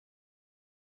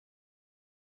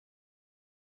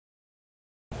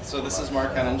So this is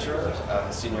Mark Henninger,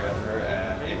 Senior Editor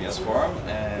at ABS Forum,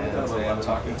 and today I'm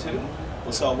talking to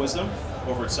LaSalle Wisdom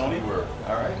over at Sony.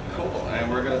 All right, cool. And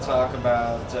we're going to talk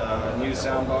about new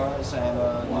soundbars and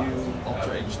a new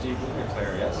Ultra HD Blu-ray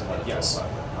player, yes? Yes.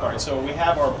 All right, so we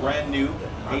have our brand new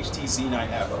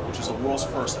HT-Z9F, which is the world's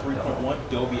first 3.1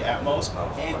 Dolby Atmos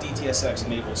and DTS:X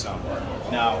enabled soundbar.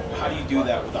 Now, how do you do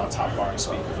that without top-firing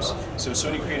speakers? So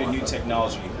Sony created a new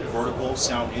technology, vertical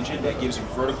sound engine, that gives you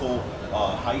vertical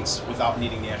heights without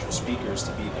needing the actual speakers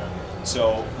to be there.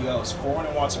 So it's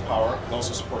 400 watts of power. It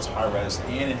also supports high res,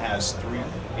 and it has 3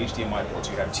 HDMI ports.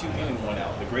 You have 2 in and 1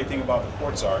 out. The great thing about the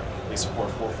ports are they support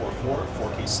 444,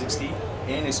 4K 60,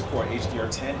 and they support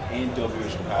HDR10 and Dolby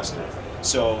Vision pass-through.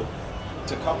 So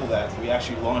to couple that, we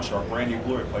actually launched our brand new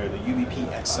Blu-ray player, the UBP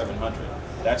X700.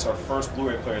 That's our first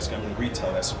Blu-ray player that's going to be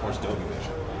retail that supports Dolby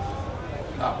Vision.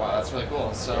 Oh, wow, that's really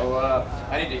cool. So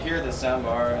I need to hear this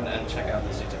soundbar and check out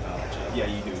this new technology. Yeah,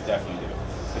 you do, definitely do.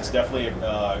 It's definitely,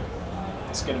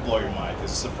 it's going to blow your mind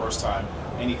because it's the first time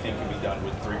anything can be done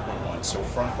with 3.1. So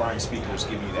front-firing speakers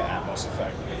give you the Atmos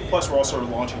effect. Plus, we're also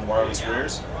launching wireless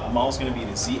rears. The model's going to be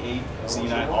the Z8,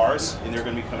 Z9Rs, and they're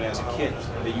going to be coming as a kit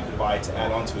that you can buy to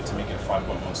add onto it to make it a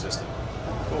 5.1 system.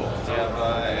 Cool. Do you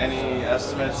have any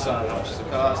estimates on how much does it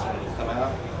cost when it come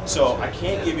out? So I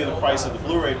can't give you the price of the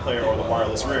Blu-ray player or the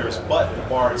wireless rears, but the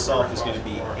bar itself is going to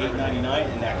be $899,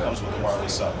 and that comes with the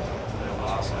wireless sub.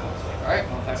 Awesome. All right.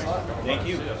 Well, thanks a lot. Thank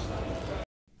you.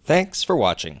 Thanks for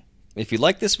watching. If you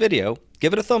liked this video,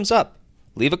 give it a thumbs up,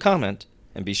 leave a comment,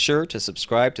 and be sure to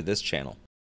subscribe to this channel.